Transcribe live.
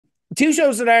two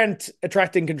shows that aren't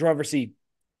attracting controversy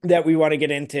that we want to get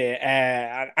into.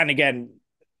 And again,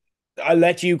 I'll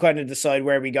let you kind of decide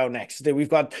where we go next. We've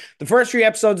got the first three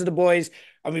episodes of The Boys,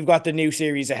 and we've got the new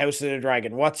series, A House of the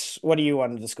Dragon. What do you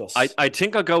want to discuss? I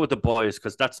think I'll go with The Boys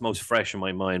because that's most fresh in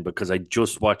my mind because I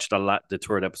just watched the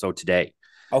third episode today.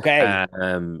 Okay.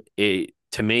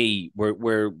 To me,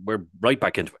 we're right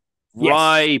back into it, Yes.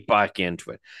 right back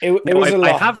into it. It Now, was a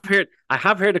lot. I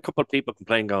have heard a couple of people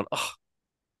complain, going, "Oh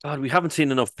God, we haven't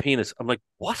seen enough penis." I'm like,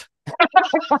 "What?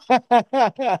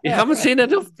 You haven't seen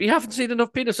enough? You haven't seen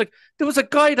enough penis?" Like there was a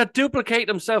guy that duplicated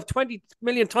himself 20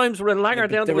 million times with a Yeah, langer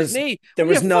but down to his knee. there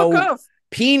Will you was fuck no off?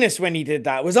 penis when he did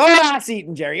that. It was all ass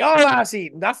eating, Jerry. All ass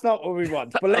eating. That's not what we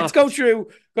want. But let's Oh, go through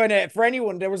kind of for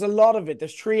anyone. There was a lot of it.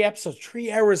 There's three episodes,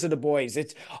 3 hours of The Boys.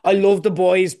 It's I love The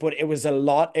Boys, but it was a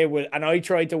lot. It was, and I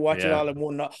tried to watch it yeah. all in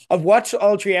one night. I've watched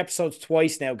all 3 episodes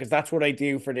twice now because that's what I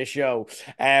do for this show.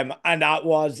 And that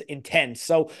was intense.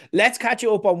 So let's catch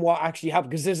you up on what actually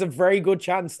happened because there's a very good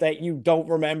chance that you don't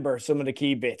remember some of the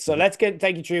key bits. So let's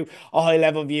take you through a high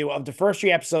level view of the first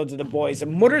 3 episodes of The Boys.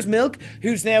 And Mother's Milk,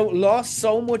 who's now lost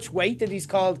so much weight that he's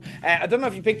called, I don't know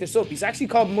if you picked this up, he's actually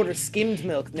called Mother Skimmed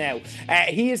Milk now.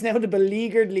 He is now the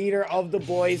beleaguered leader of The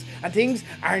Boys, and things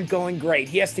aren't going great.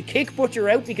 He has to kick Butcher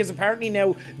out because apparently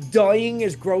now dying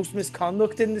is gross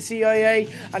misconduct in the CIA,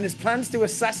 and his plans to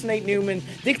assassinate Newman,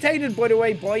 dictated, by the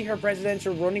way, by her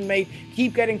presidential running mate,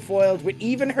 keep getting foiled, with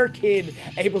even her kid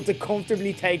able to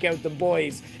comfortably take out The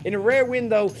Boys. In a rare win,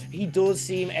 though, he does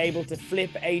seem able to flip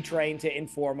A-Train to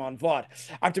inform on Vought.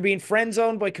 After being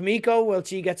friend-zoned by Kamiko, well,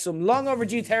 she gets some long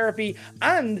overdue therapy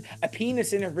and a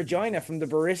penis in her vagina from the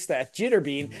barista at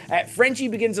Jitterbean, Frenchie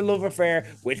begins a love affair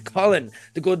with Colin.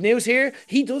 The good news here,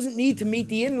 he doesn't need to meet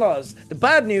the in-laws. The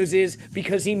bad news is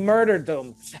because he murdered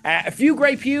them. A few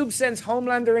grey pubes sends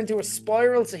Homelander into a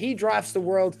spiral, so he drafts the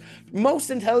world's most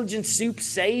intelligent soup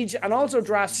sage and also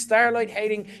drafts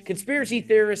Starlight-hating conspiracy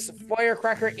theorist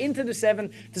Firecracker into the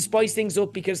Seven to spice things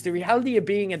up because the reality of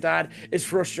being a dad is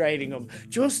frustrating him.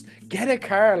 Just get a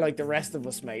car like the rest of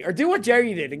us, mate. Or do what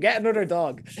Jerry did and get another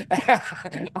dog.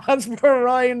 As for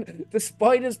Ryan,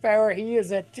 despite his power, he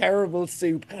is a terrible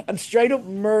soup and straight up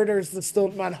murders the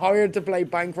stuntman hired to play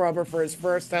bank robber for his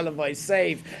first televised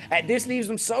save. This leaves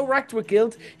him so racked with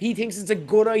guilt, he thinks it's a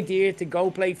good idea to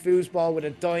go play foosball with a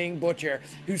dying Butcher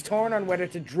who's torn on whether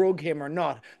to drug him or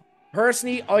not.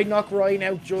 Personally, I'd knock Ryan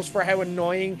out just for how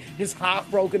annoying his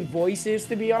half-broken voice is,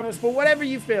 to be honest, but whatever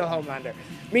you feel, Homelander.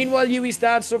 Meanwhile, Yui's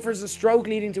dad suffers a stroke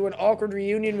leading to an awkward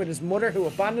reunion with his mother who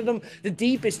abandoned him. The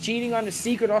Deep is cheating on his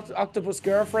secret octopus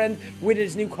girlfriend with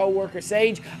his new co-worker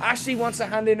Sage. Ashley wants to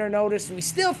hand in her notice, and we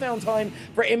still found time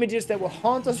for images that will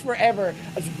haunt us forever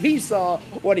as we saw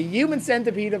what a human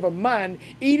centipede of a man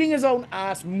eating his own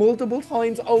ass multiple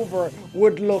times over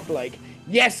would look like.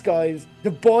 Yes, guys,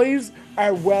 The Boys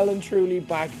are well and truly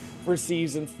back for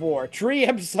season 4. 3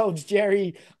 episodes,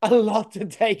 Jerry, a lot to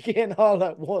take in all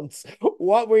at once.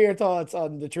 What were your thoughts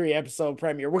on the 3 episode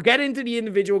premiere? We'll get into the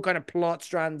individual kind of plot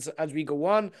strands as we go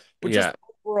on, but just Yeah.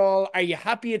 overall, are you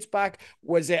happy it's back?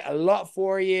 Was it a lot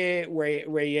for you?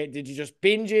 Did you just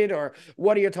binge it, or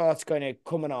what are your thoughts kind of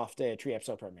coming off the 3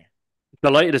 episode premiere?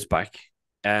 The Light is back.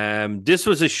 This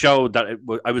was a show that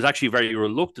I was actually very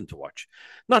reluctant to watch.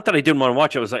 Not that I didn't want to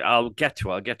watch it. I was like, I'll get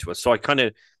to it. So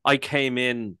I came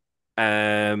in,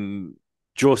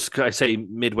 just I say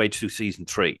midway through season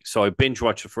 3. So I binge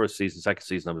watched the first season, second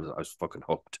season. I was fucking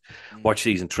hooked. Watch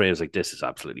season 3. I was like, this is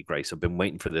absolutely great. So I've been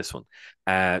waiting for this one.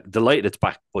 Delighted it's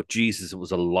back, but Jesus, it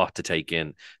was a lot to take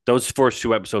in. Those first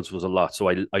 2 episodes was a lot. So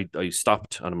I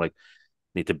stopped and I'm like,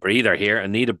 need a breather here. I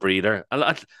need a breather.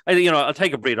 I'll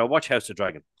take a breather. I'll watch House of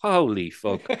Dragon. Holy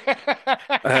fuck.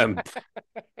 Um,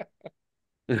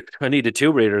 I needed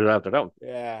 2 breathers after that one.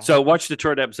 Yeah. So watch the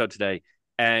third episode today.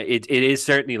 It is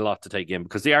certainly a lot to take in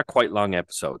because they are quite long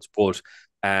episodes, but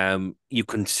you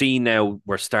can see now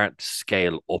we're starting to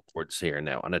scale upwards here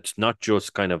now, and it's not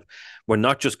just we're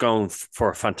not just going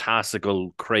for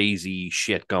fantastical, crazy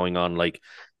shit going on like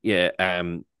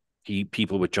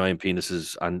people with giant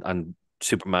penises and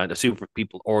Superman, super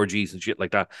people orgies and shit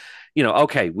like that.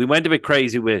 Okay, we went a bit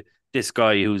crazy with this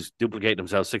guy who's duplicating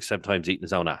himself 6, 7 times, eating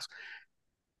his own ass.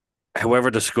 However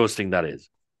disgusting that is.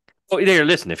 Oh, there,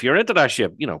 listen, if you're into that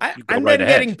shit, you go And right then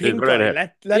ahead. getting You go pink right eye.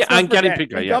 ahead. Yeah, Let's not and getting forget,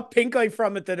 pink eye, he yeah. got pink eye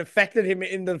from it that affected him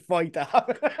in the fight.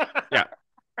 Yeah.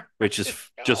 Which is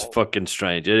just No. fucking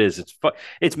strange. It is.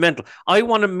 It's mental. I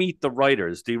want to meet the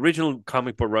writers, the original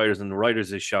comic book writers and the writers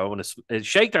of this show. I want to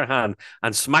shake their hand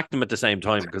and smack them at the same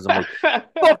time because I'm like,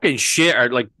 fucking shit. Or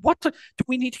like, do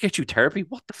we need to get you therapy?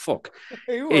 What the fuck?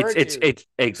 Who It's hurt it's you? it's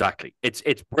exactly. It's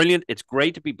brilliant. It's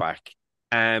great to be back.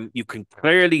 You can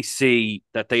clearly see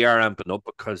that they are amping up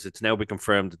because it's now been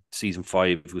confirmed that season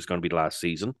 5 was going to be the last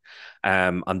season.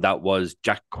 And that was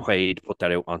Jack Quaid put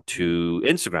that out onto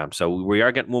Instagram. So we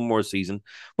are getting one more season,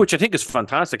 which I think is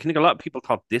fantastic. I think a lot of people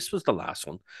thought this was the last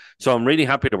one. So I'm really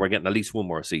happy that we're getting at least one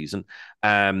more season.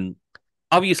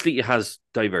 Obviously, it has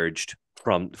diverged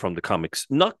from the comics.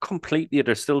 Not completely.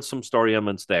 There's still some story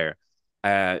elements there.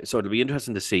 So it'll be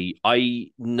interesting to see.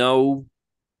 I know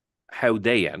how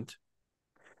they end,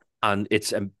 and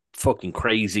it's a fucking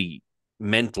crazy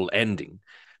mental ending.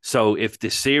 So if the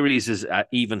series is at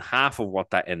even half of what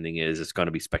that ending is, it's going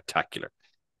to be spectacular.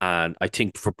 And I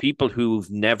think for people who've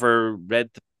never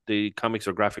read the comics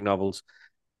or graphic novels,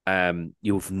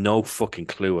 you've no fucking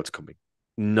clue what's coming.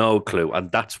 No clue.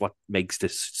 And that's what makes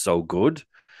this so good.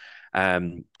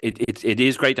 It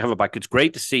is great to have it back. It's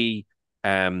great to see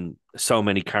so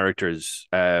many characters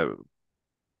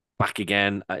back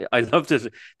again. I love this.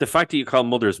 The fact that you call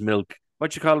Mother's Milk,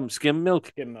 what you call them, skim milk?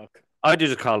 Skim milk. I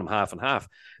just call him half and half.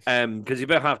 Because he's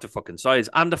about half the fucking size.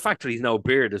 And the fact that he's no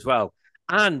beard as well.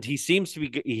 And he seems to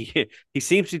be he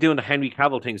seems to be doing the Henry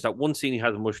Cavill things. That one scene he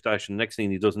has a mustache, and the next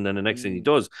scene he doesn't, and the next scene he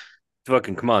does.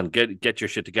 Fucking come on, get your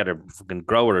shit together. Fucking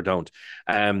grow it or don't.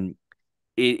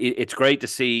 It's great to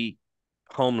see.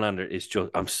 Homelander is just.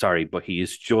 I'm sorry, but he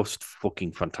is just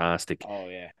fucking fantastic. Oh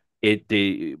yeah.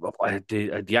 The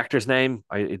actor's name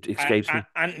it escapes me.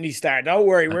 Anthony Starr. Don't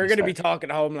worry, we're going to be Starr.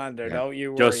 talking Homelander. Yeah. Don't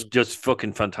you worry. Just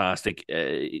fucking fantastic.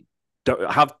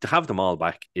 Have them all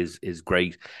back is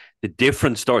great. The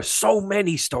different stories, so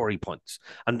many story points,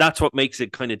 and that's what makes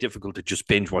it kind of difficult to just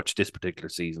binge watch this particular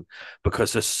season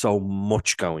because there's so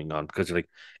much going on. Because you're like,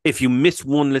 if you miss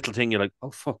one little thing, you're like, oh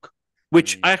fuck.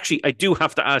 Which I do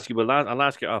have to ask you, but I'll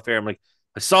ask you off air. I'm like,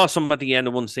 I saw some at the end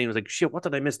of one scene. I was like, shit, what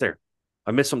did I miss there?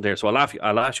 I missed some there, so I'll ask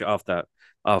you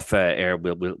off air.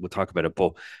 We'll talk about it.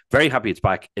 But very happy it's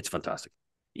back. It's fantastic.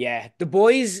 Yeah, The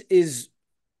Boys is.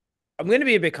 I'm going to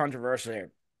be a bit controversial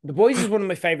here. The Boys is one of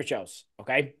my favorite shows.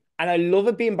 Okay, and I love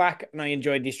it being back, and I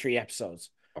enjoyed these 3 episodes.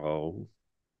 Oh,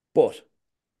 but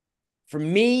for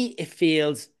me, it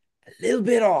feels a little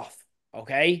bit off.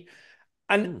 Okay.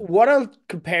 And what I'll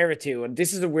compare it to, and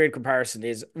this is a weird comparison,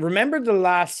 is remember the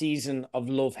last season of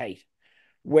Love Hate,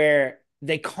 where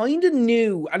they kind of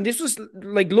knew, and this was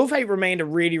like Love Hate remained a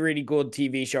really, really good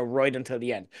TV show right until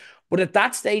the end. But at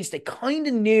that stage, they kind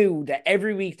of knew that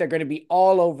every week they're going to be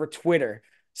all over Twitter.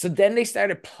 So then they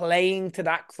started playing to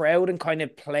that crowd and kind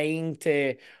of playing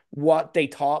to what they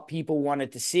thought people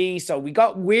wanted to see. So we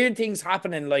got weird things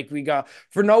happening. Like we got,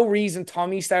 for no reason,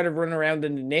 Tommy started running around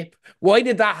in the nip. Why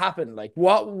did that happen? Like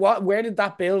where did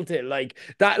that build to? Like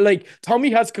that, like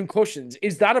Tommy has concussions.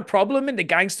 Is that a problem in the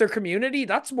gangster community?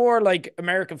 That's more like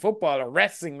American football or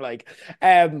wrestling. Like,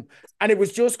 and it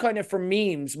was just kind of for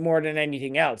memes more than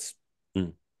anything else.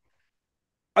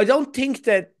 I don't think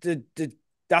that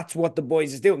that's what The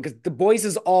Boys is doing, because The Boys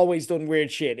has always done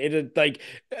weird shit. It is like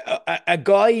a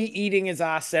guy eating his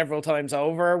ass several times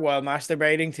over while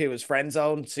masturbating to his friend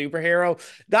zone superhero.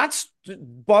 That's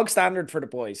bog standard for The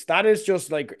Boys. That is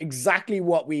just like exactly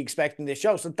what we expect in this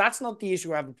show. So that's not the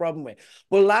issue I have a problem with.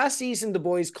 But last season, The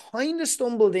Boys kind of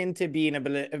stumbled into being a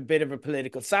bit of a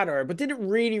political satire, but did it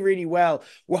really, really well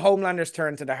with Homelander's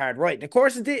turn to the hard right. And of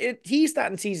course, it teased that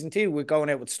in season 2 with going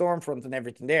out with Stormfront and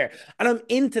everything there. And I'm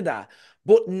into that.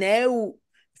 But now,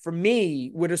 for me,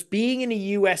 with us being in a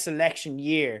US election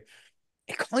year,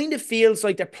 it kind of feels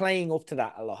like they're playing up to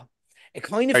that a lot. It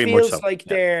kind of very much feels so. like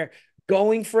they're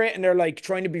going for it, and they're like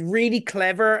trying to be really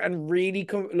clever and really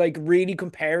really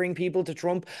comparing people to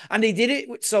Trump. And they did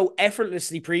it so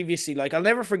effortlessly previously. Like, I'll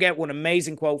never forget one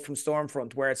amazing quote from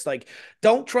Stormfront where it's like,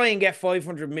 don't try and get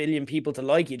 500 million people to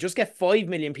like you, just get 5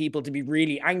 million people to be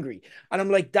really angry. And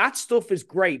I'm like, that stuff is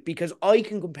great because I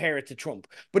can compare it to Trump.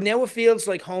 But now it feels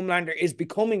like Homelander is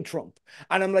becoming Trump,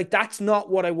 and I'm like, that's not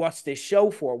what I watched this show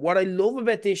for. What I love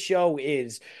about this show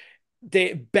is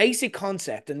the basic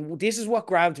concept, and this is what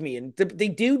grabbed me, and they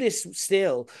do this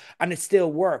still, and it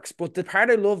still works. But the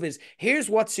part I love is, here's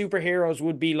what superheroes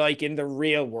would be like in the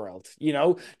real world. You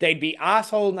know, they'd be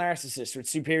asshole narcissists with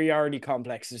superiority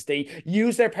complexes. They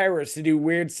use their powers to do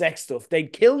weird sex stuff.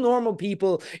 They'd kill normal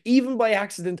people even by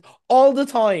accident all the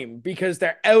time because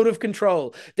they're out of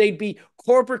control. They'd be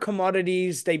corporate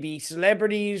commodities, they'd be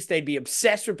celebrities, they'd be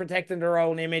obsessed with protecting their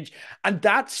own image. And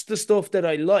that's the stuff that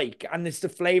I like, and it's the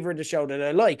flavor of the show that I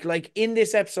like. Like in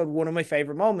this episode, one of my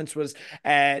favorite moments was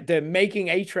the Making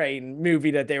A-Train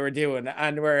movie that they were doing,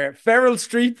 and where Feral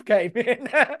Streep came in.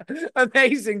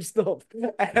 Amazing stuff.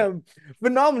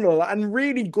 Phenomenal and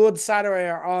really good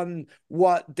satire on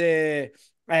what the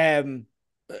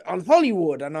on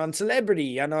Hollywood and on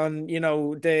celebrity and on, you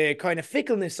know, the kind of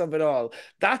fickleness of it all.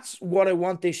 That's what I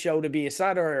want this show to be a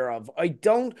satire of. I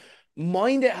don't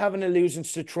mind it having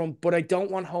allusions to Trump, but I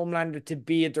don't want Homelander to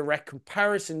be a direct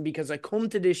comparison because I come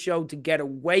to this show to get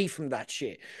away from that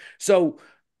shit. So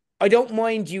I don't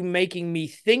mind you making me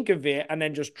think of it and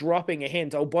then just dropping a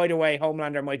hint. Oh, by the way,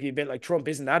 Homelander might be a bit like Trump.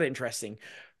 Isn't that interesting?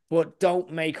 But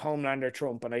don't make Homelander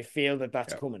Trump. And I feel that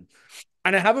that's coming.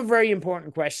 And I have a very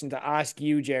important question to ask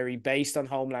you, Jerry, based on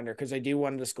Homelander, because I do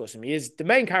want to discuss him. He is the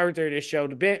main character of this show,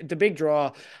 the big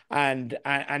draw, and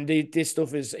this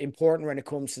stuff is important when it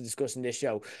comes to discussing this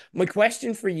show. My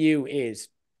question for you is,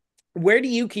 where do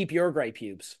you keep your grey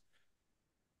pubes?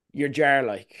 Your jar,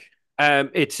 like?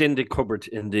 It's in the cupboard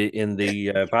in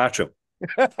the bathroom.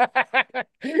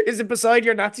 Is it beside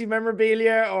your Nazi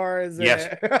memorabilia or is Yes.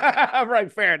 it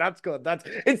right? Fair, that's good.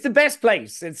 It's the best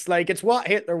place. It's like it's what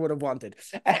Hitler would have wanted.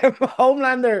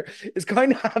 Homelander is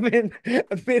kind of having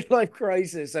a midlife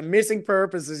crisis and missing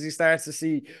purpose as he starts to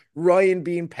see Ryan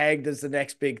being pegged as the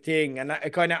next big thing, and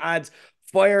it kind of adds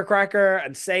Firecracker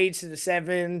and Sage to the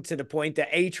seven, to the point that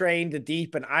A-Train, the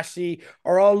Deep, and Ashley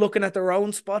are all looking at their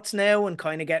own spots now and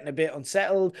kind of getting a bit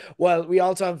unsettled. Well, we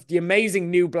also have the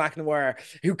amazing new Black Noir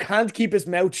who can't keep his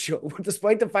mouth shut,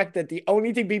 despite the fact that the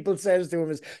only thing people says to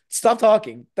him is stop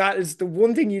talking. That is the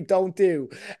one thing you don't do.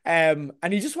 And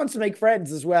he just wants to make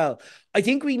friends as well. I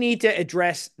think we need to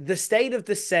address the state of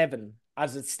the seven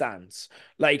as it stands.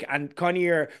 Like, and kind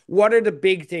of what are the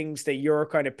big things that you're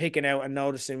kind of picking out and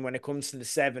noticing when it comes to the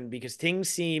seven? Because things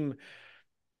seem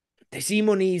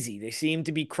uneasy. They seem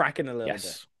to be cracking a little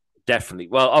bit. Definitely.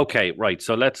 Well, okay, right.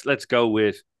 So let's go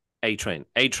with A-Train.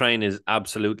 A-Train is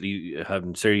absolutely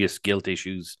having serious guilt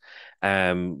issues.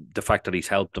 The fact that he's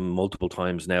helped them multiple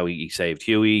times now, he saved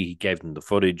Huey, he gave them the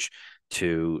footage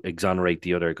to exonerate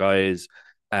the other guys.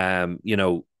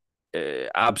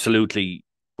 Absolutely.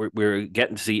 We're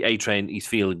getting to see A-Train. He's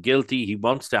feeling guilty. He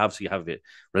wants to obviously have a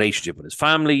relationship with his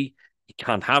family. He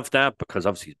can't have that because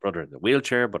obviously his brother in the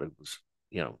wheelchair, but it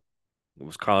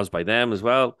was caused by them as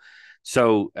well.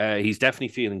 So he's definitely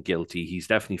feeling guilty. He's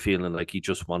definitely feeling like he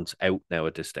just wants out now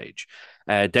at this stage.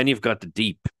 Then you've got the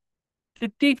Deep.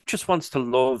 The Deep just wants to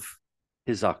love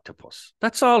his octopus.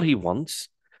 That's all he wants.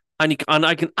 And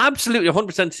I can absolutely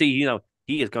 100% see,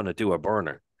 he is going to do a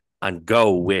burner and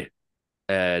go with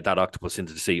that octopus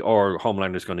into the sea, or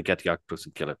Homelander's going to get the octopus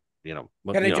and kill it. Can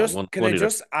I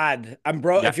just add,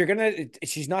 if you're gonna,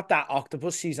 she's not that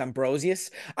octopus, she's Ambrosius,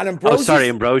 and Ambrosius. Oh, sorry,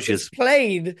 Ambrosius.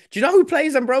 Played. Do you know who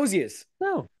plays Ambrosius?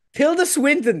 No. Tilda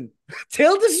Swinton.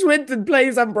 Tilda Swinton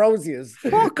plays Ambrosius.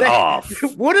 Fuck off.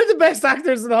 One of the best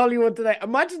actors in Hollywood today.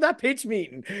 Imagine that pitch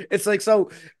meeting. It's like,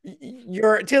 so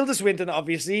you're Tilda Swinton,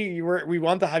 obviously. We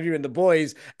want to have you in The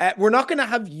Boys. We're not going to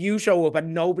have you show up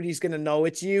and nobody's going to know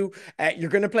it's you. You're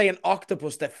going to play an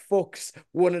octopus that fucks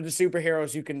one of the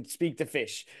superheroes who can speak to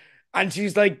fish. And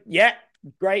she's like, yeah,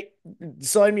 great.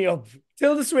 Sign me up.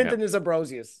 Tilda Swinton is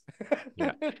Ambrosius.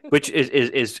 Yeah. Which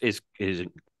is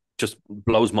just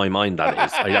blows my mind. That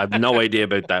is, I have no idea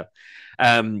about that.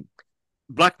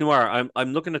 Black Noir.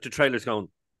 I'm looking at the trailers, going,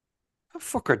 "The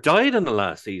fucker died in the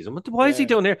last season. Why is he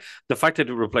doing here?" The fact that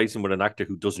they replace him with an actor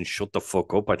who doesn't shut the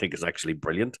fuck up, I think, is actually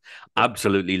brilliant.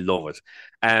 Absolutely love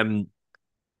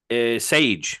it.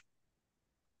 Sage.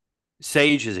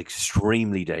 Sage is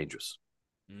extremely dangerous.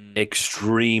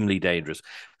 Extremely dangerous.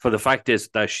 For the fact is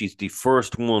that she's the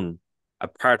first one,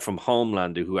 apart from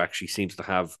Homelander, who actually seems to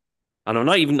have. And I'm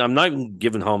not even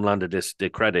giving Homelander the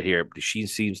credit here, but she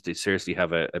seems to seriously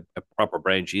have a proper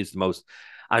brain. She is the most,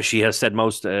 as she has said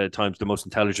most times, the most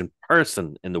intelligent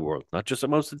person in the world. Not just the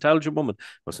most intelligent woman,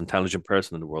 most intelligent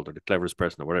person in the world, or the cleverest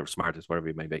person, or whatever, smartest, whatever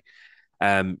it may be.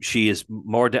 She is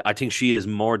I think she is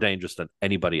more dangerous than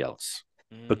anybody else,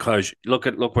 because look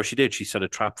what she did. She set a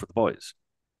trap for the boys,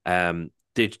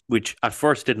 which at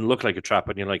first didn't look like a trap,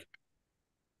 and you're like,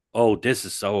 oh, this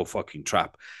is so fucking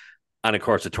trap. And of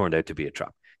course, it turned out to be a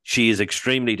trap. She is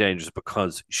extremely dangerous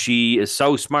because she is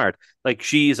so smart. Like,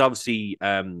 she is obviously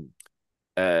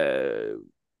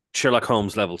Sherlock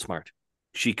Holmes level smart.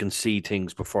 She can see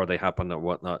things before they happen or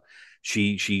whatnot.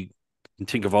 She can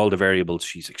think of all the variables.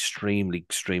 She's extremely,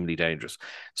 extremely dangerous.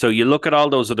 So you look at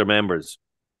all those other members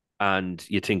and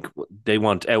you think they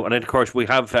want out. And then, of course, we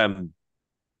have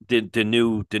the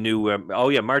new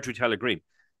Marjorie Taylor Greene.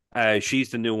 She's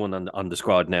the new one on the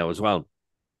squad now as well.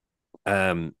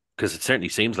 Because it certainly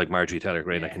seems like Marjorie Taylor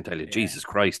Greene, I can tell you, Jesus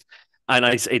Christ.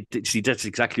 And see, that's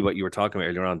exactly what you were talking about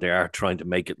earlier on. They are trying to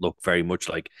make it look very much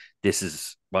like this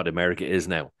is what America is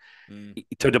now,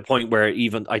 to the point where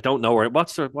even I don't know her.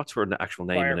 What's her actual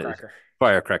name in it? Firecracker.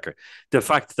 Firecracker. The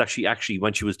fact that she actually,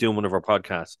 when she was doing one of her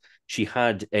podcasts, she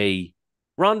had a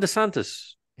Ron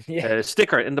DeSantis Yeah.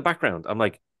 sticker in the background. I'm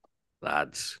like,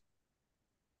 lads,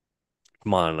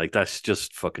 come on, like that's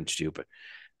just fucking stupid.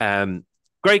 Um,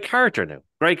 Great character now,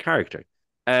 great character.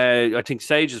 I think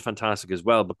Sage is fantastic as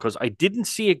well because I didn't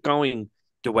see it going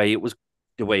the way it was,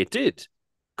 the way it did.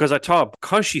 Because I thought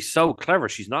because she's so clever,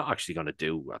 she's not actually going to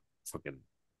do what fucking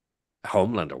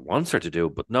Homelander wants her to do.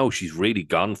 But no, she's really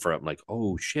gone for it. I'm like,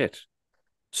 oh shit.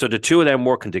 So the two of them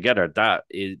working together,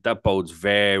 that bodes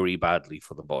very badly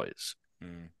for the boys.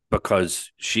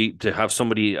 Because to have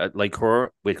somebody like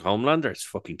her with Homelander, it's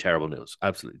fucking terrible news.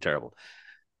 Absolutely terrible.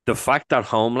 The fact that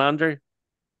Homelander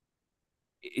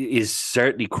is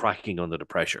certainly cracking under the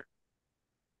pressure.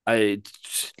 It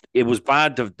was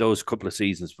bad those couple of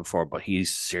seasons before, but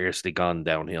he's seriously gone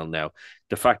downhill now.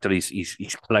 The fact that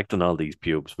he's collecting all these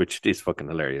pubes, which is fucking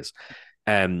hilarious.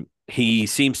 He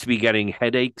seems to be getting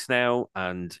headaches now,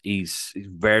 and he's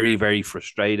very, very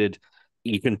frustrated.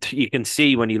 You can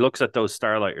see when he looks at those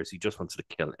Starlighters, he just wants to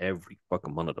kill every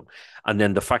fucking one of them. And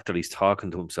then the fact that he's talking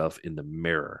to himself in the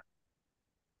mirror,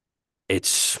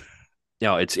 it's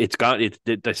it's got it.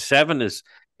 The seven is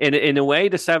in a way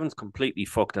the seven's completely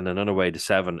fucked, and in another way the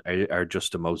seven are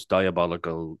just the most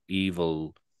diabolical,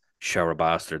 evil shower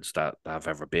bastards that have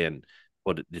ever been.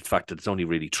 But the fact that it's only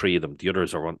really three of them, the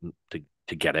others are wanting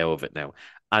to get out of it now,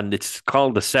 and it's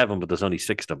called the seven, but there's only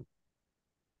six of them.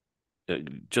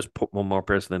 Just put one more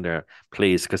person in there,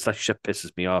 please, because that shit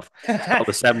pisses me off. It's called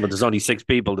the seven, but there's only six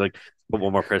people. Like, put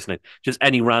one more person in. Just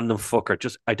any random fucker.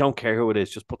 Just I don't care who it is.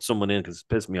 Just put someone in because it's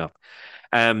pissing me off.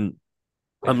 I'm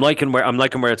liking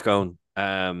where it's going.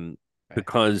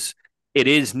 Because it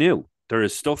is new. There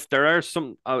is stuff. There are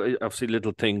some obviously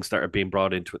little things that are being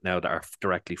brought into it now that are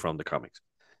directly from the comics.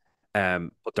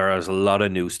 But there is a lot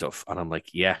of new stuff, and I'm like,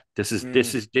 yeah, this is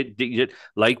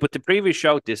like with the previous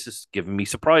show. This is giving me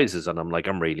surprises, and I'm like,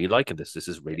 I'm really liking this. This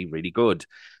is really, really good.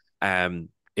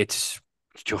 It's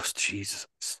just Jesus.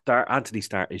 Anthony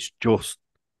Starr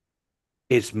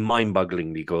is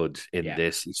mind-bogglingly good in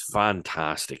this. He's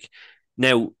fantastic.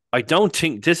 Now, I don't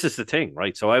think this is the thing,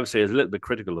 right? So I would say I was a little bit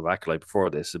critical of Acolyte before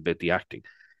this, a bit the acting.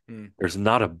 There's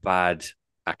not a bad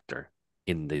actor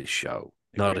in this show.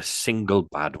 Not a single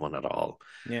bad one at all.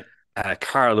 Yeah.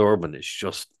 Karl Urban is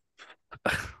just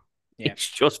it's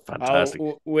just fantastic.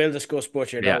 We'll discuss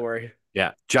Butcher, don't worry.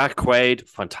 Yeah. Jack Quaid,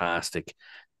 fantastic.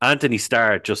 Anthony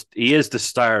Starr, he is the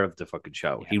star of the fucking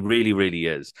show. Yeah. He really, really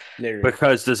is. Literally.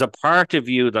 Because there's a part of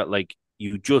you that like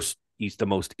he's the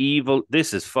most evil.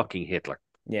 This is fucking Hitler.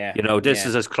 Yeah. This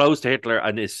is as close to Hitler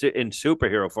and is in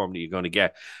superhero form that you're going to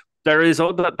get. There is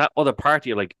that other part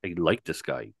you're like, I like this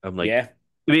guy. I'm like, yeah.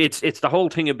 It's the whole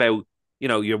thing about,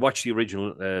 you watch the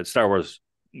original Star Wars,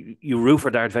 you root for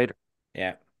Darth Vader.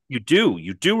 Yeah. You do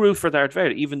root for Darth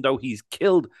Vader, even though he's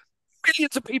killed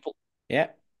millions of people. Yeah.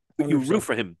 100%. You root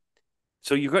for him.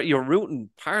 So you're rooting.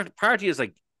 Party is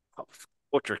like, oh,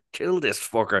 Butcher, kill this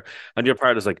fucker. And your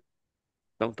part is like,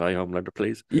 don't die, Homelander,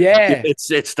 please. Yeah.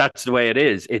 It's that's the way it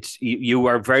is. It's you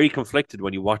are very conflicted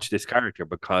when you watch this character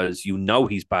because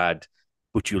he's bad,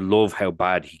 but you love how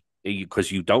bad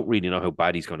because you don't really know how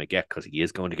bad he's going to get because he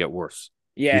is going to get worse.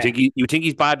 Yeah. You think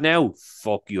he's bad now?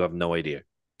 Fuck, you have no idea.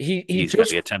 He's going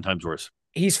to get 10 times worse.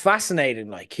 He's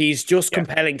fascinating. Like, he's just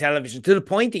compelling television to the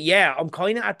point that, I'm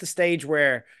kind of at the stage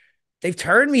where they've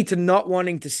turned me to not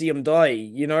wanting to see him die.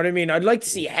 You know what I mean? I'd like to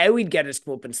see how he'd get his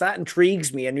comeuppance. That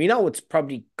intrigues me. And it's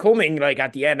probably coming like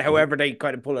at the end, however they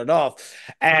kind of pull it off.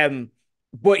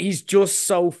 But he's just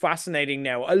so fascinating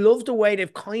now. I love the way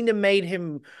they've kind of made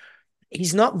him.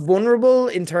 He's not vulnerable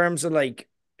in terms of like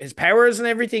his powers and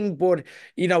everything, but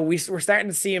we're starting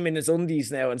to see him in his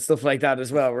undies now and stuff like that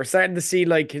as well. We're starting to see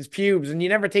like his pubes, and you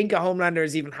never think of Homelander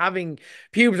as even having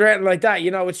pubes or anything like that.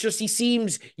 It's just he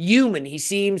seems human. He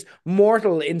seems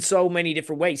mortal in so many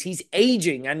different ways. He's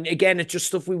aging, and again, it's just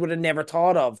stuff we would have never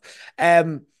thought of.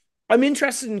 I'm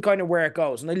interested in kind of where it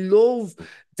goes, and I love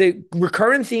the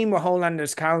recurring theme with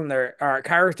Homelander's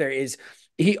character is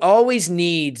he always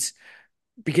needs.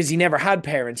 Because he never had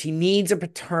parents, he needs a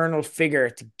paternal figure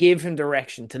to give him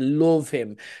direction, to love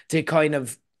him, to kind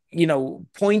of,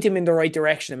 point him in the right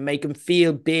direction and make him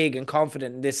feel big and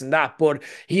confident and this and that. But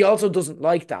he also doesn't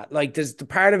like that. Like there's the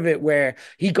part of it where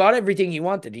he got everything he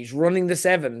wanted. He's running the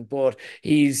seven, but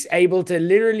he's able to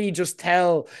literally just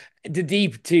tell the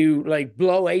Deep to like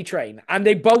blow A Train, and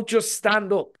they both just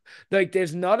stand up. Like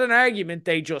there's not an argument.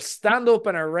 They just stand up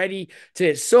and are ready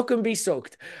to suck and be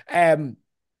sucked. And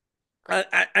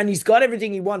he's got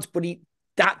everything he wants, but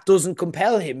that doesn't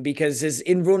compel him because his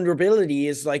invulnerability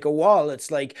is like a wall.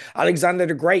 It's like Alexander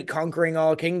the Great conquering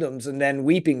all kingdoms and then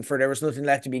weeping for there was nothing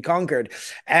left to be conquered.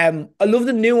 I love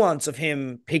the nuance of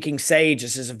him picking Sage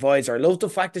as his advisor. I love the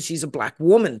fact that she's a black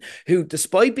woman who,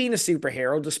 despite being a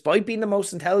superhero, despite being the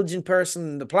most intelligent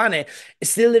person on the planet, is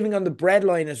still living on the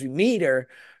breadline as we meet her.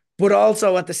 But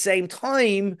also at the same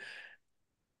time,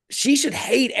 she should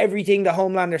hate everything the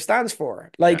Homelander stands for.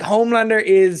 Like Yeah. Homelander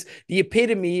is the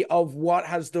epitome of what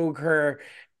has dug her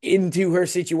into her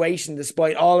situation,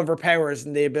 despite all of her powers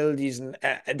and the abilities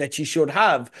that she should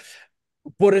have.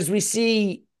 But as we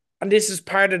see, and this is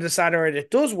part of the satire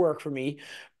that does work for me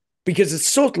because it's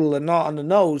subtle and not on the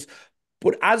nose.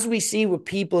 But as we see with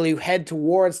people who head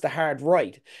towards the hard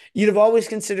right, you'd have always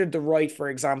considered the right, for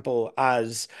example,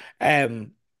 as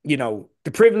the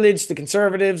privileged, the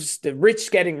conservatives, the rich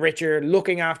getting richer,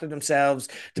 looking after themselves,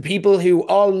 the people who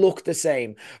all look the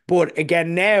same. But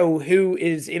again, now who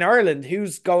is in Ireland,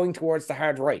 who's going towards the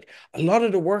hard right? A lot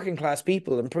of the working class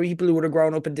people and people who would have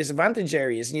grown up in disadvantaged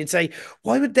areas. And you'd say,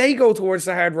 why would they go towards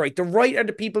the hard right? The right are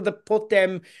the people that put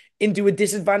them into a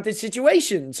disadvantaged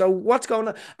situation. So what's going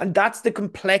on? And that's the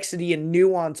complexity and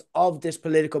nuance of this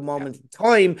political moment in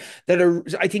time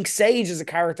that I think Sage as a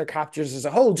character captures as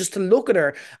a whole, just to look at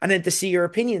her and then to see her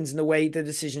opinions and the way the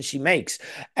decisions she makes.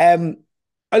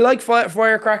 I like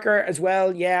Firecracker as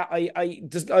well. Yeah,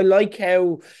 I like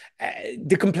how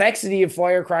the complexity of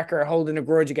Firecracker holding a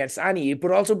grudge against Annie,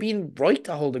 but also being right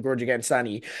to hold a grudge against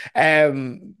Annie,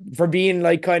 for being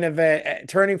like kind of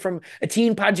turning from a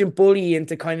teen pageant bully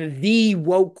into kind of the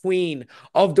woke queen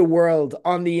of the world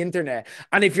on the internet.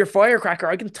 And if you're Firecracker,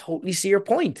 I can totally see her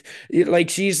point.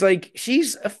 She's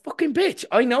a fucking bitch.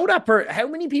 I know that. How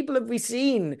many people have we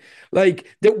seen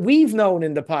like that we've known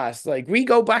in the past? Like we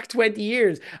go back 20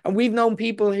 years. And we've known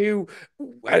people who,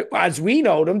 as we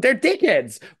know them, they're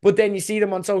dickheads. But then you see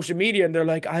them on social media and they're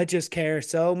like, I just care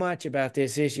so much about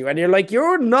this issue. And you're like,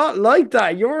 you're not like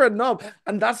that. You're a knob.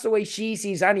 And that's the way she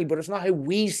sees Annie, but it's not how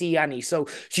we see Annie. So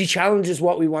she challenges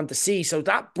what we want to see. So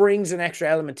that brings an extra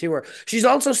element to her. She's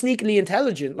also sneakily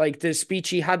intelligent. Like the speech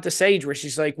she had to Sage, where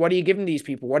she's like, what are you giving these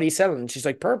people? What are you selling? And she's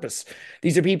like, purpose.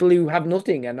 These are people who have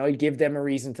nothing, and I give them a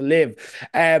reason to live.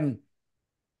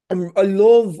 I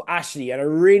love Ashley, and I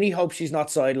really hope she's not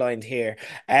sidelined here.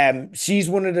 She's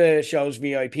one of the show's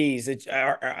VIPs.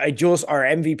 Or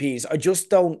MVPs. I just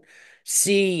don't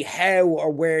see how or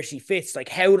where she fits. Like,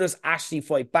 how does Ashley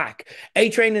fight back? A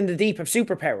Train and the Deep have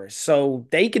superpowers, so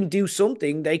they can do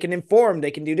something. They can inform.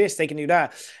 They can do this. They can do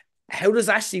that. How does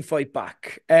Ashley fight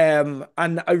back? And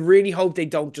I really hope they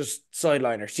don't just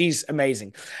sideline her. She's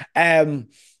amazing.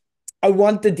 I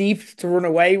want the Deep to run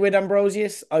away with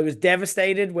Ambrosius. I was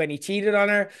devastated when he cheated on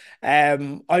her.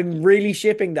 I'm really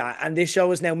shipping that. And this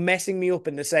show is now messing me up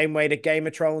in the same way that Game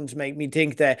of Thrones make me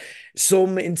think that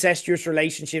some incestuous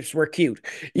relationships were cute.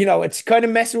 It's kind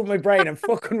of messing with my brain and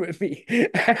fucking with me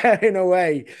in a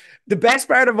way. The best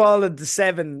part of all of the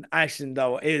seven action,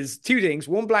 though, is two things.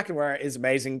 One, Black Noir is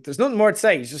amazing. There's nothing more to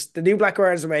say. It's just the new Black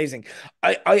Noir is amazing.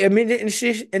 I mean,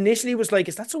 initially was like,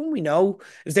 is that someone we know?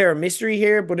 Is there a mystery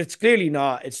here? But it's clearly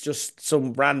not. It's just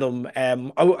some random.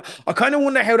 I kind of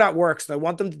wonder how that works. And I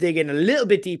want them to dig in a little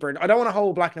bit deeper. I don't want a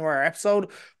whole Black Noir episode,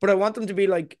 but I want them to be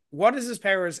like, what is his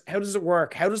powers? How does it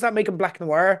work? How does that make him Black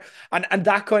Noir? And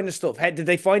that kind of stuff. Did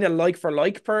they find a like for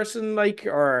like person,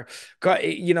 or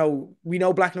we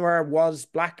know Black Noir was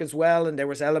black as well, and there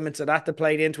was elements of that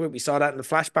played into it. We saw that in the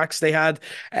flashbacks they had.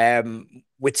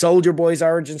 With Soldier Boy's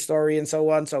origin story and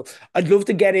so on. So I'd love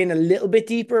to get in a little bit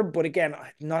deeper, but again,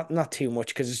 not too much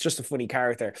because it's just a funny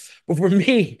character. But for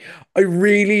me, I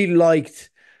really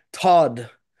liked Todd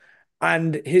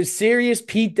and his serious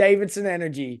Pete Davidson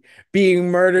energy being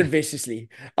murdered viciously.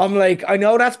 I'm like, I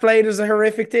know that's played as a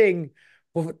horrific thing,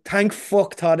 but thank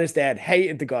fuck Todd is dead.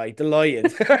 Hated the guy, the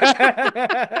lion.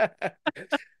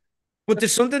 But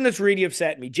there's something that's really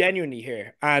upset me genuinely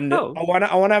here, and Oh, I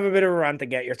wanna have a bit of a rant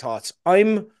and get your thoughts.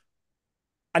 And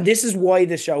this is why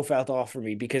the show felt off for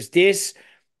me because this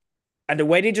and the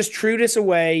way they just threw this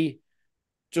away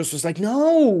just was like,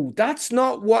 no, that's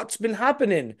not what's been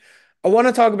happening. I want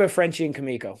to talk about Frenchie and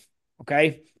Kamiko,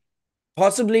 okay?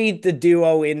 Possibly the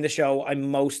duo in the show I'm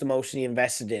most emotionally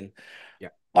invested in. yeah.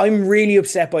 I'm really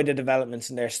upset by the developments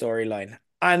in their storyline.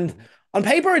 And on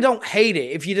paper, I don't hate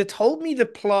it. If you'd have told me the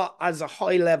plot as a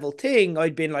high level thing,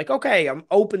 I'd been like, okay, I'm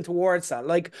open towards that.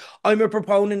 Like, I'm a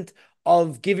proponent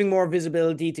of giving more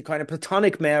visibility to kind of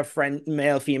platonic male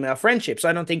female friendships.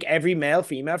 I don't think every male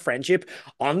female friendship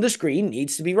on the screen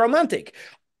needs to be romantic.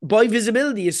 By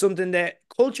visibility is something that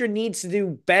culture needs to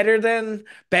do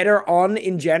better on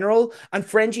in general. And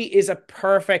Frenchie is a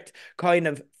perfect kind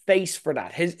of face for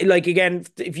that. His like again,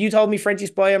 if you told me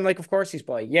Frenchie's bi, I'm like, of course he's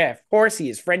bi. Yeah, of course he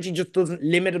is. Frenchie just doesn't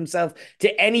limit himself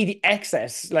to any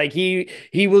excess. Like he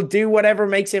will do whatever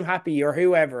makes him happy or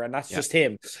whoever, and that's Yeah. just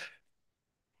him.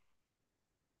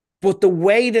 But the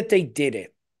way that they did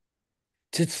it,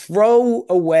 to throw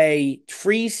away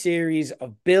 3 series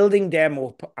of building them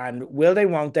up and will they,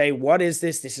 won't they? What is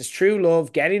this? This is true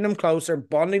love, getting them closer,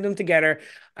 bonding them together,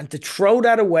 and to throw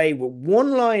that away with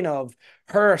one line of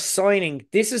her signing,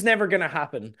 this is never going to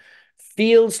happen,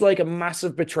 feels like a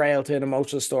massive betrayal to an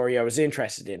emotional story I was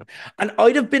interested in. And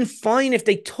I'd have been fine if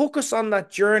they took us on that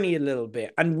journey a little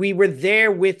bit and we were there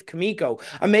with Kimiko.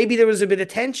 And maybe there was a bit of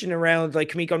tension around like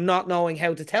Kimiko not knowing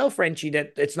how to tell Frenchie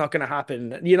that it's not going to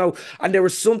happen, and there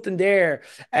was something there.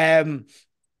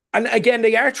 And again,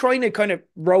 they are trying to kind of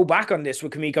roll back on this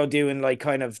with Kimiko doing like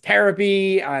kind of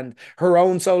therapy and her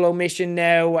own solo mission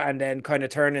now, and then kind of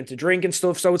turn into drink and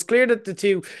stuff. So it's clear that the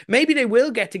two, maybe they will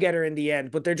get together in the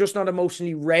end, but they're just not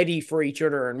emotionally ready for each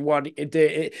other and what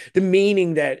the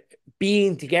meaning that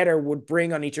being together would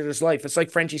bring on each other's life. It's like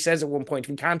Frenchie says at one point,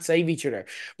 we can't save each other,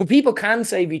 but people can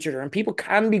save each other and people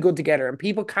can be good together and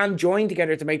people can join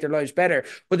together to make their lives better,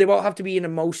 but they won't have to be an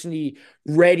emotionally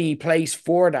ready place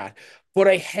for that. But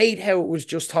I hate how it was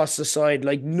just tossed aside.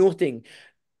 Like nothing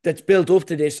that's built up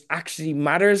to this actually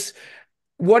matters.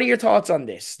 What are your thoughts on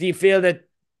this? Do you feel that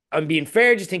I'm being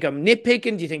fair? Do you think I'm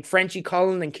nitpicking? Do you think Frenchie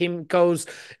Colin and Kimco's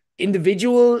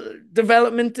individual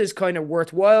development is kind of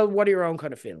worthwhile? What are your own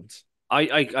kind of feelings?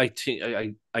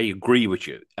 I agree with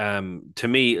you. To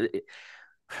me,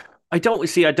 I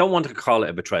don't want to call it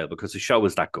a betrayal because the show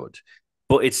is that good,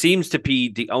 but it seems to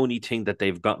be the only thing that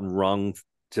they've gotten wrong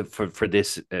for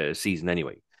this season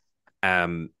anyway.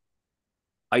 Um,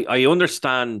 I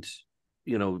understand,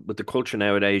 with the culture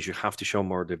nowadays, you have to show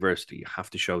more diversity. You have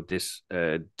to show this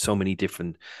so many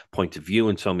different points of view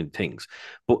and so many things.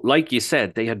 But like you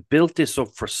said, they had built this up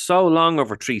for so long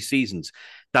over 3 seasons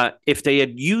that if they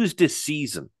had used this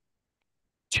season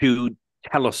to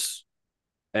tell us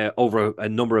over a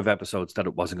number of episodes that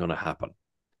it wasn't going to happen,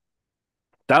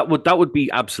 that would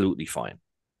be absolutely fine.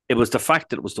 It was the fact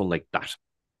that it was done like that.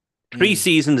 3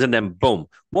 seasons and then boom,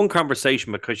 one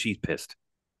conversation because she's pissed.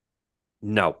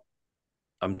 No,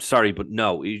 I'm sorry, but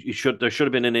no. There should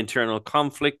have been an internal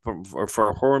conflict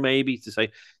for her maybe to say,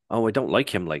 "Oh, I don't like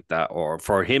him like that," or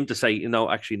for him to say,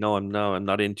 actually, no, I'm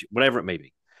not into whatever it may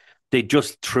be. They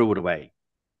just threw it away.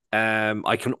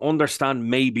 I can understand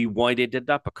maybe why they did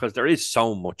that because there is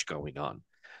so much going on.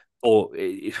 Oh,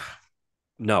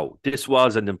 no, this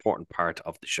was an important part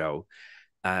of the show.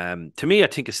 To me, I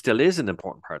think it still is an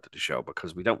important part of the show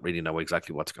because we don't really know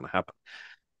exactly what's going to happen.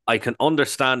 I can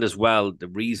understand as well the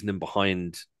reasoning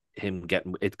behind him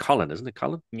getting it. Colin, isn't it?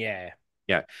 Colin? Yeah.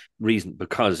 Yeah. Reason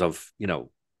because of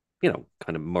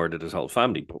kind of murdered his whole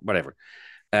family, but whatever.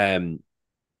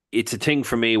 It's a thing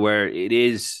for me where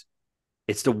it's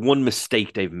the one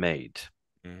mistake they've made.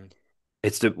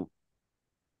 It's the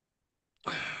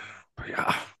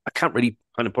I can't really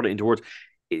kind of put it into words.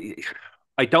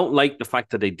 I don't like the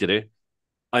fact that they did it.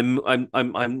 I'm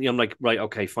like, right,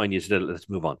 okay, fine, you did it. Let's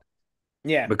move on.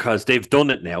 Yeah. Because they've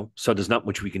done it now, so there's not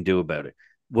much we can do about it.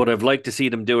 Would I've liked to see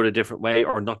them do it a different way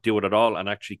or not do it at all and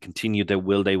actually continue the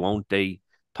will they, won't they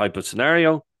type of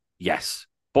scenario? Yes.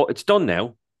 But it's done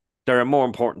now. There are more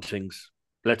important things.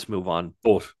 Let's move on.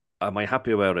 But am I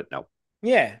happy about it? No.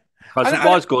 Yeah. Because it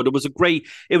was good. It was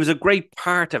a great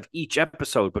part of each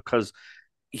episode because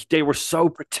they were so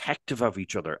protective of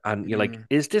each other. And you're like,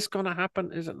 is this going to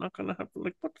happen? Is it not going to happen?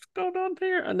 Like, what's going on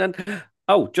here? And then,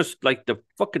 just like the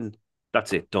fucking,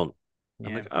 that's it, done. Yeah.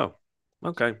 I'm like, oh,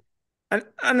 okay. And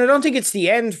I don't think it's the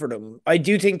end for them. I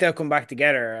do think they'll come back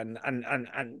together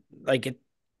and like it.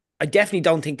 I definitely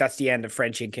don't think that's the end of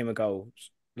Frenchie and Kimiko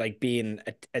like being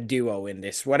a duo in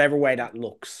this, whatever way that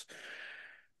looks.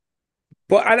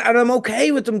 But and I'm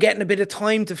okay with them getting a bit of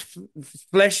time to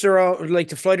flesh their own, like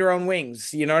to fly their own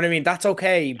wings. You know what I mean? That's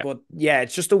okay. But yeah,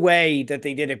 it's just the way that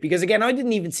they did it. Because again, I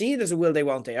didn't even see it as a will they,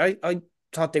 won't they. I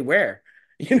thought they were.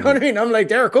 You know what I mean? I'm like,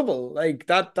 they're a couple. Like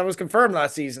that was confirmed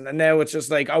last season. And now it's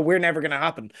just like, oh, we're never gonna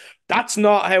happen. That's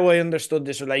not how I understood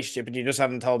this relationship, and you just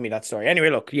haven't told me that story. Anyway,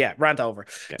 look, yeah, rant over.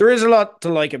 Yeah, There is a lot to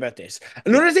like about this. yeah,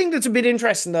 Another thing that's a bit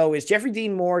interesting though is Jeffrey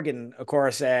Dean Morgan. Of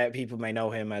course, people may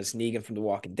know him as Negan from The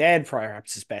Walking Dead,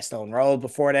 perhaps his best known role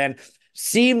before then.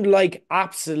 Seemed like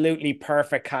absolutely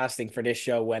perfect casting for this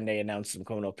show when they announced him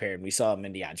coming up here and we saw him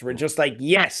in the ads. We're just like,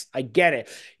 yes, I get it.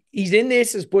 He's in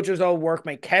this as Butcher's old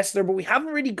workmate Kessler, but we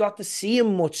haven't really got to see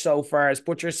him much so far, as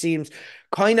Butcher seems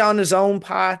kind of on his own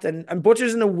path, and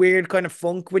Butcher's in a weird kind of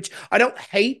funk, which I don't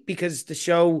hate because the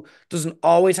show doesn't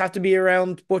always have to be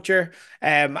around Butcher.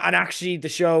 And actually the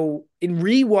show, in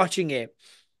rewatching it,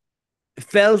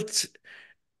 felt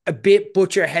a bit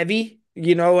Butcher heavy,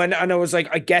 you know, and I was like,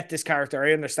 I get this character,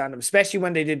 I understand him, especially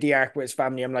when they did the arc with his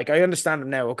family. I'm like, I understand him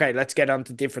now. Okay, let's get on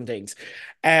to different things.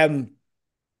 Um,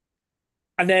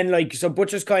 and then like, so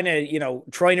Butcher's kind of, you know,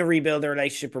 trying to rebuild a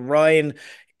relationship with Ryan.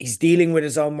 He's dealing with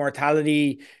his own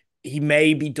mortality. He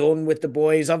may be done with the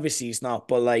boys. Obviously, he's not,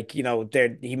 but like, you know,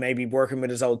 there he may be working with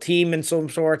his old team in some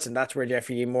sorts, and that's where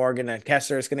Jeffrey D. Morgan and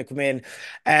Kessler is going to come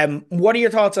in. What are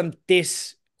your thoughts on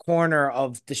this corner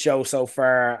of the show so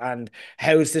far, and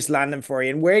how's this landing for you,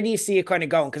 and where do you see it kind of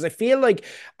going? Because I feel like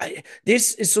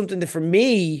this is something that for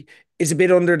me is a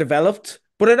bit underdeveloped,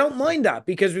 but I don't mind that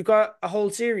because we've got a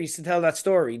whole series to tell that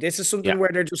story. This is something yeah.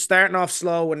 where they're just starting off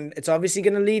slow and it's obviously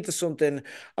going to lead to something.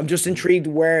 I'm just Mhm. intrigued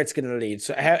where it's going to lead.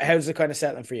 So how's it kind of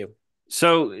settling for you?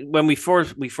 So when we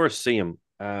first see him,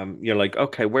 you're like,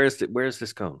 okay, where's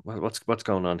this going? What's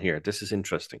going on here? This is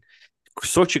interesting.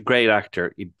 Such a great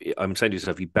actor. I'm saying to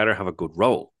yourself, you better have a good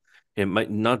role. It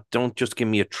might not. Don't just give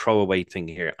me a throwaway thing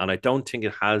here. And I don't think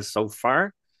it has so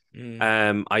far.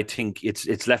 Mm, I think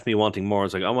it's left me wanting more.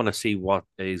 It's like I want to see what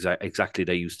exactly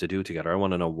they used to do together. I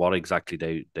want to know what exactly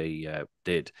they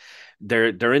did.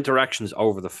 Their interactions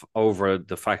over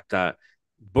the fact that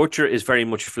Butcher is very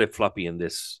much flip floppy in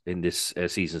this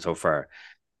season so far.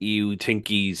 You think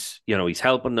he's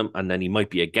helping them, and then he might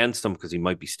be against them because he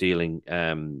might be stealing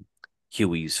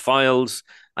Huey's files,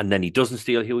 and then he doesn't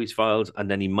steal Huey's files,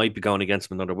 and then he might be going against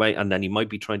him another way, and then he might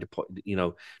be trying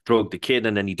to drug the kid,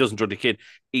 and then he doesn't drug the kid.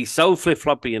 He's so flip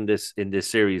floppy in this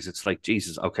series. It's like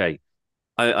Jesus. Okay,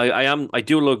 I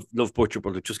do love Butcher,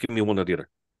 but just give me one or the other.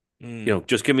 mm,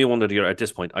 Just give me one or the other at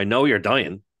this point. I know you're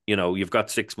dying. You've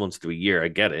got 6 months to a year. I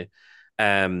get it.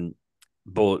 Um,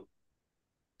 but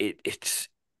it's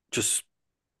just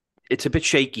it's a bit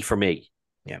shaky for me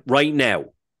yeah. right now.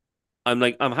 I'm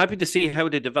happy to see how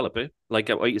they develop it. Like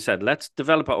what you said, let's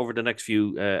develop it over the next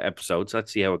few episodes.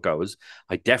 Let's see how it goes.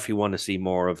 I definitely want to see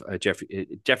more of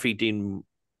Jeffrey Dean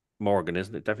Morgan,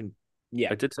 isn't it? Definitely,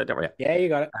 Yeah. I did say that right. Yeah, you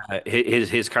got it.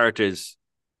 His character is.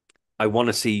 I want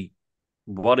to see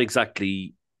what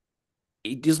exactly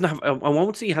he doesn't have. I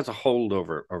won't say he has a hold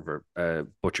over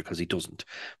Butcher because he doesn't,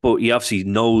 but he obviously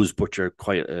knows Butcher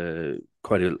quite a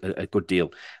good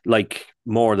deal, like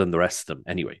more than the rest of them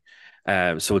anyway.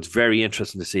 So it's very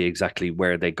interesting to see exactly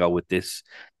where they go with this.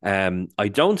 I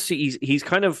don't see he's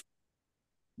kind of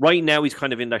right now he's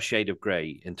kind of in that shade of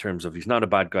grey in terms of he's not a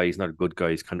bad guy, he's not a good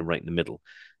guy, he's kind of right in the middle.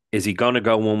 Is he going to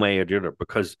go one way or the other?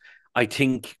 Because I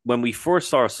think when we first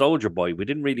saw Soldier Boy, we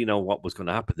didn't really know what was going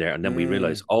to happen there, and then we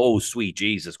realized, Mm, oh, sweet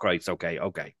Jesus Christ, okay,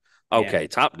 okay, yeah. okay,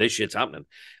 it's happening. This shit's happening.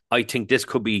 I think this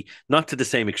could be not to the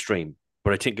same extreme,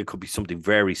 but I think it could be something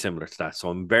very similar to that. So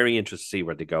I'm very interested to see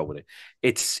where they go with it.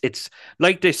 It's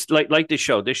like this, like this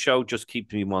show. This show just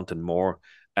keeps me wanting more.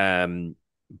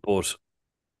 But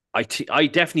I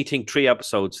definitely think 3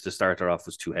 episodes to start her off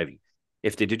was too heavy.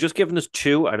 If they'd just given us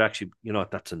two, I'd actually, what,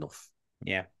 that's enough.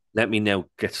 Yeah. Let me now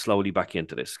get slowly back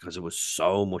into this because it was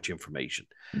so much information.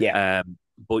 Yeah.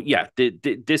 But yeah,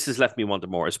 this has left me wanting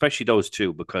more, especially those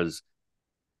two, because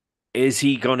is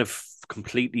he going to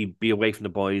completely be away from the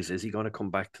boys? Is he going to come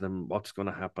back to them? What's going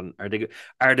to happen? Are they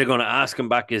going to ask him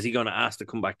back? Is he going to ask to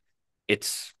come back?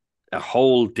 It's a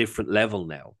whole different level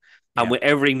now, and Yeah. with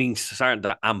everything starting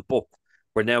to amp up,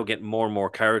 we're now getting more and more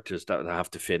characters that have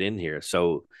to fit in here.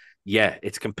 So yeah,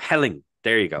 it's compelling.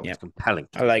 There you go. Yeah. It's compelling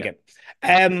to I me. like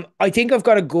Yeah. it. I think I've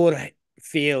got a good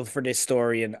feel for this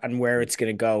story and where it's going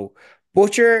to go.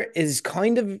 Butcher is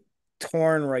kind of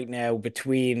torn right now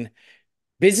between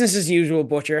business as usual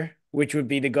Butcher, which would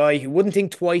be the guy who wouldn't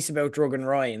think twice about drugging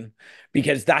Ryan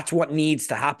because that's what needs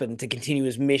to happen to continue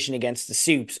his mission against the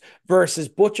Supes, versus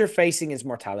Butcher facing his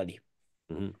mortality.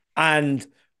 Mm-hmm. And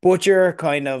Butcher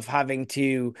kind of having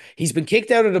to, he's been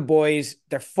kicked out of the boys.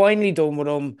 They're finally done with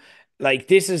him. Like,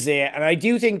 this is it. And I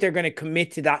do think they're going to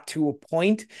commit to that to a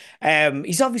point.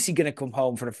 He's obviously going to come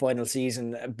home for the final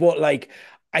season, but like,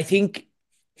 I think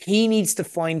he needs to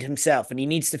find himself and he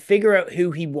needs to figure out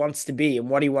who he wants to be and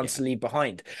what he wants Yeah. to leave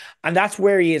behind. And that's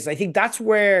where he is. I think that's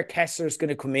where Kessler's going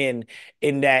to come in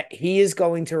that he is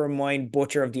going to remind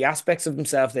Butcher of the aspects of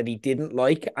himself that he didn't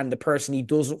like and the person he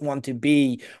doesn't want to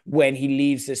be when he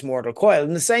leaves this mortal coil.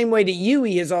 In the same way that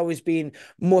Yui has always been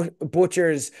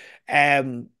Butcher's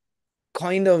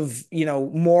kind of,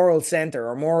 moral center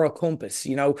or moral compass.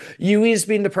 Yui has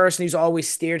been the person who's always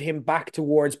steered him back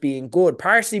towards being good,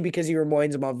 partially because he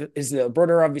reminds him of his little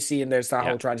brother, obviously, and there's that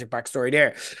Yeah. whole tragic backstory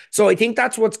there. So I think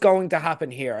that's what's going to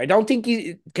happen here. I don't think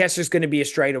Kessler's going to be a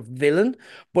straight up villain,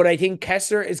 but I think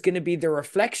Kessler is going to be the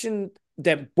reflection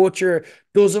that Butcher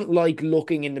doesn't like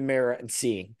looking in the mirror and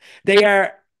seeing. They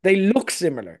look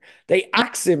similar. They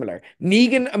act similar.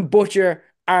 Negan and Butcher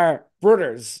are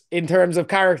brothers in terms of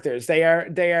characters. They are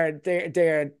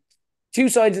two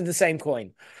sides of the same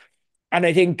coin. And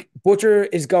I think Butcher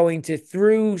is going to,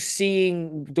 through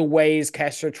seeing the ways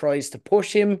Kessler tries to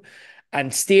push him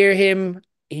and steer him,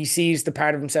 he sees the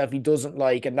part of himself he doesn't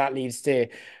like, and that leads to.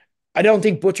 I don't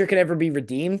think Butcher can ever be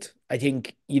redeemed. I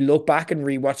think you look back and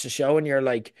rewatch the show, and you're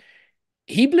like,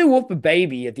 he blew up a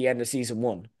baby at the end of season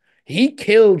one. He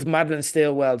killed Madeline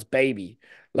Stillwell's baby.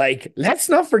 Like, let's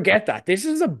not forget that. This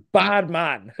is a bad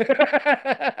man.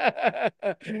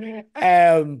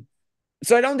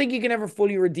 So I don't think you can ever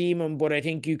fully redeem him, but I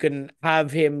think you can have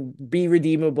him be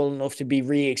redeemable enough to be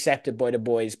re-accepted by the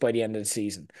boys by the end of the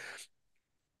season.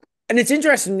 And it's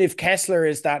interesting if Kessler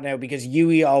is that now because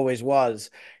Yui always was.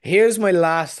 Here's my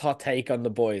last hot take on the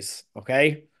boys,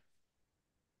 okay?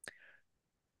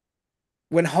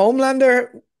 When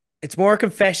Homelander, it's more a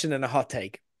confession than a hot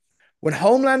take. When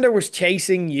Homelander was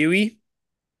chasing Yui,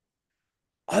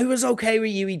 I was okay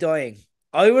with Yui dying.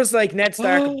 I was like, Ned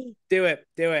Stark, do it,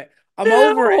 do it. I'm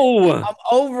over it. No. I'm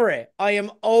over it. I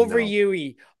am over No.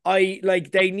 Yui. I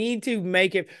like they need to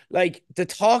make it like the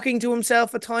talking to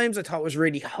himself at times. I thought was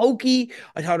really hokey.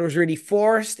 I thought it was really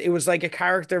forced. It was like a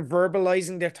character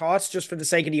verbalizing their thoughts just for the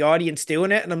sake of the audience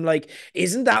doing it. And I'm like,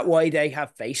 isn't that why they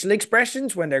have facial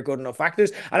expressions when they're good enough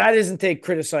actors? And that isn't to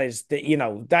criticize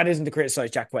that isn't to criticize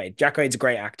Jack Quaid. Jack Quaid's a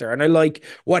great actor, and I like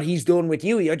what he's done with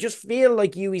Yui. I just feel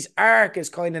like Yui's arc is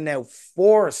kind of now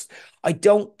forced. I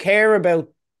don't care about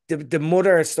the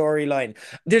mother storyline.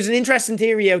 There's an interesting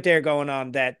theory out there going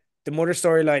on that the mother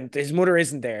storyline, his mother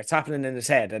isn't there. It's happening in his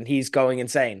head and he's going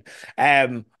insane.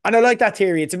 And I like that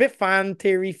theory. It's a bit fan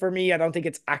theory for me. I don't think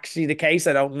it's actually the case.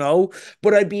 I don't know,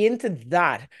 but I'd be into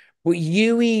that. But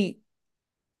Yui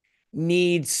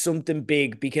needs something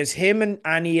big because him and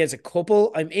Annie as a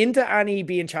couple, I'm into Annie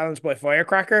being challenged by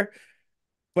Firecracker.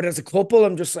 But as a couple,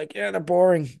 I'm just like, yeah, they're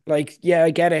boring. Like, yeah,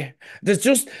 I get it. There's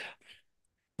just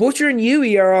Butcher and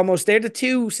Yui are almost they're the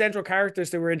two central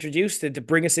characters that were introduced to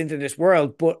bring us into this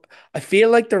world, but I feel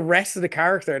like the rest of the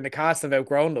character and the cast have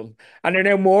outgrown them. And they're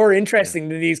now more Yeah. interesting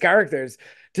than these characters.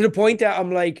 To the point that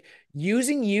I'm like,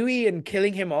 using Yui and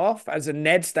killing him off as a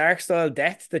Ned Stark style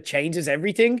death that changes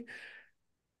everything,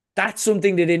 that's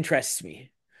something that interests me.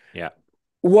 Yeah.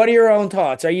 What are your own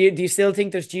thoughts? Do you still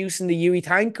think there's juice in the Yui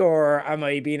tank, or am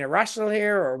I being irrational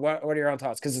here, or what are your own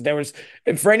thoughts? Because there was,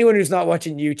 for anyone who's not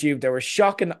watching YouTube, there was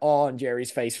shock and awe on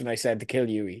Jerry's face when I said to kill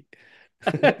Yui.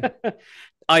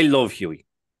 I love Huey.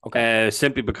 Okay.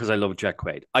 Simply because I love Jack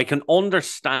Quaid. I can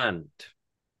understand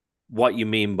what you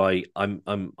mean by I'm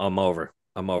over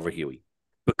Huey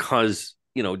because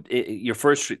you're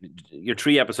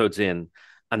 3 episodes in,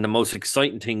 and the most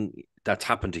exciting thing that's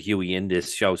happened to Huey in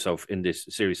this show in this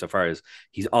series so far is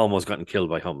he's almost gotten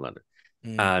killed by Homelander.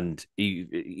 And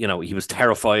he was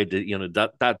terrified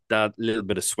that that little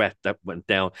bit of sweat that went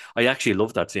down. I actually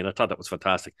loved that scene. I thought that was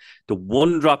fantastic. The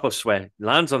one drop of sweat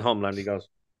lands on Homelander. He goes,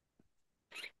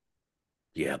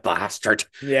 "Yeah, bastard."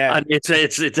 Yeah. And it's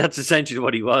that's essentially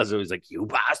what he was. It was like, "You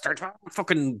bastard,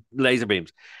 fucking laser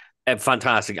beams."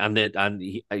 Fantastic,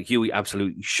 Huey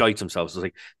absolutely shites himself. So it's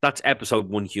like that's episode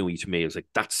one Huey to me. It was like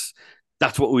that's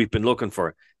what we've been looking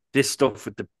for. This stuff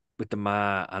with the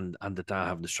ma and the dad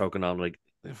having the stroke and all, like,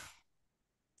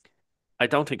 I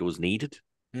don't think it was needed.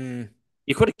 You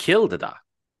could have killed the dad.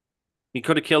 You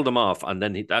could have killed him off, and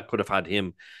then that could have had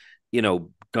him,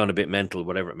 gone a bit mental,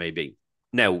 whatever it may be.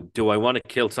 Now, do I want to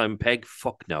kill Simon Pegg?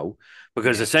 Fuck no.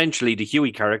 Because essentially the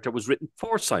Huey character was written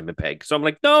for Simon Pegg. So I'm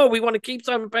like, no, we want to keep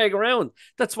Simon Pegg around.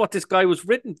 That's what this guy was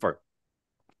written for.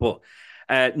 But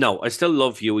no, I still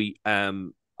love Huey.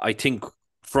 I think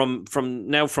from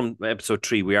episode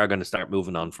 3, we are going to start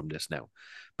moving on from this now.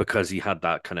 Because he had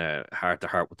that kind of heart to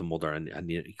heart with the mother and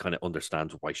he kind of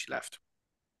understands why she left.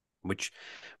 Which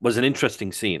was an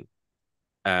interesting scene.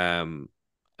 And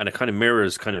it kind of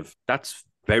mirrors that's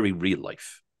very real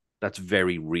life. That's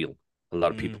very real. A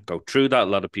lot of people go through that. A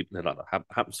lot of people,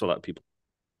 happens to a lot of people.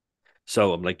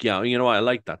 So I'm like, yeah, you know what? I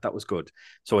like that. That was good.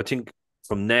 So I think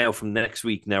from next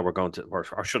week, now we're going to,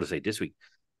 or should I say this week,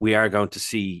 we are going to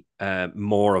see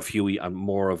more of Hughie and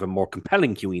more of a more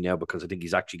compelling Hughie now, because I think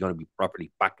he's actually going to be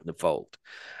properly back in the fold.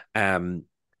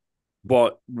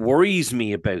 What worries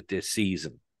me about this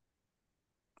season,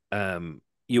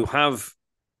 you have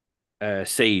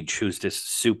Sage, who's this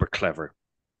super clever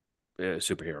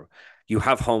superhero. You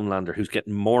have Homelander, who's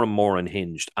getting more and more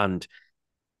unhinged. And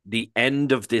the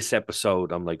end of this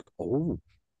episode, I'm like, oh,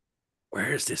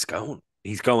 where is this going?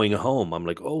 He's going home. I'm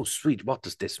like, oh, sweet. What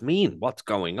does this mean? What's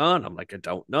going on? I'm like, I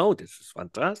don't know. This is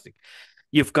fantastic.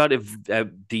 You've got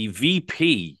the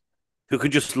VP who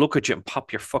could just look at you and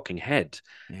pop your fucking head.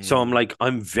 So I'm like,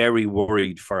 I'm very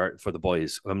worried for the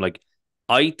boys. I'm like,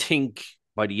 I think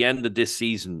by the end of this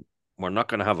season, we're not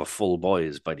going to have a full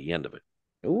boys by the end of it.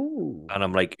 Ooh. And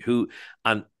I'm like, who?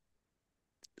 And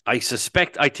I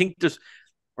think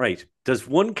there's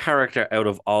one character out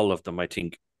of all of them.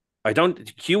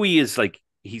 Hughie is like,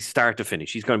 he's start to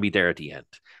finish. He's going to be there at the end.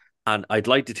 And I'd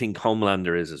like to think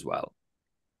Homelander is as well.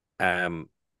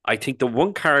 I think the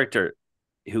one character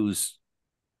who's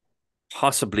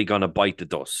possibly going to bite the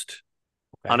dust,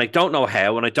 and I don't know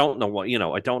how, and I don't know what,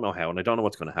 I don't know how, and I don't know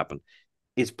what's going to happen,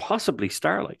 is possibly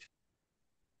Starlight.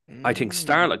 I think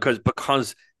Starlight,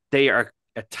 because they are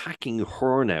attacking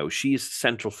her now. She is the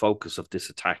central focus of this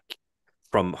attack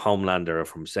from Homelander or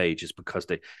from Sage, is because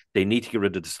they need to get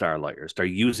rid of the Starlighters. They're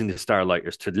using the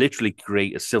Starlighters to literally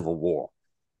create a civil war.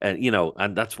 And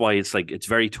and that's why it's like, it's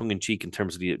very tongue in cheek in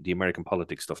terms of the American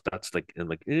politics stuff. That's like,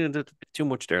 that's too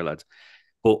much there, lads.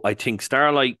 But I think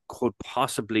Starlight could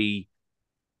possibly,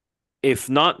 if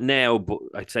not now, but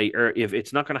I'd say if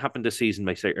it's not going to happen this season,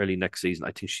 I say early next season.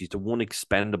 I think she's the one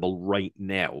expendable right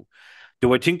now.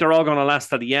 Do I think they're all going to last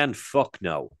to the end? Fuck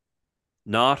no.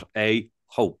 Not a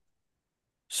hope.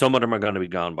 Some of them are going to be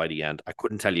gone by the end. I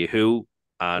couldn't tell you who,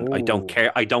 and I don't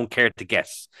care. I don't care to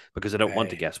guess, because I don't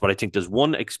want to guess. But I think there's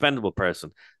one expendable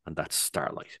person, and that's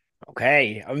Starlight.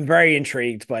 Okay, I'm very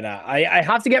intrigued by that. I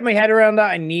have to get my head around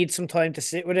that. I need some time to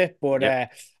sit with it, but I'm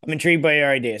intrigued by your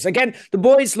ideas. Again, the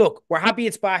boys, look, we're happy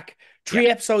it's back. 3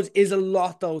 episodes is a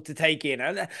lot, though, to take in.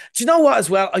 And do you know what, as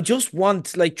well? I just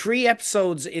want, like, 3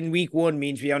 episodes in week 1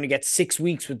 means we only get 6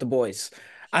 weeks with the boys.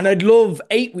 And I'd love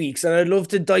 8 weeks, and I'd love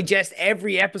to digest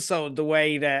every episode the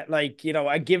way that, like,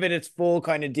 I give it its full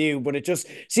kind of due, but it just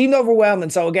seemed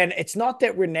overwhelming. So again, it's not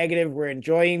that we're negative, we're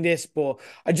enjoying this, but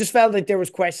I just felt like there was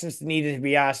questions that needed to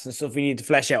be asked and stuff we need to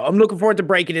flesh out. I'm looking forward to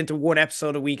breaking into 1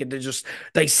 episode a week and to just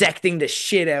dissecting the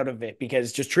shit out of it,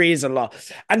 because just 3 is a lot.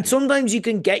 And sometimes you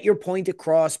can get your point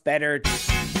across better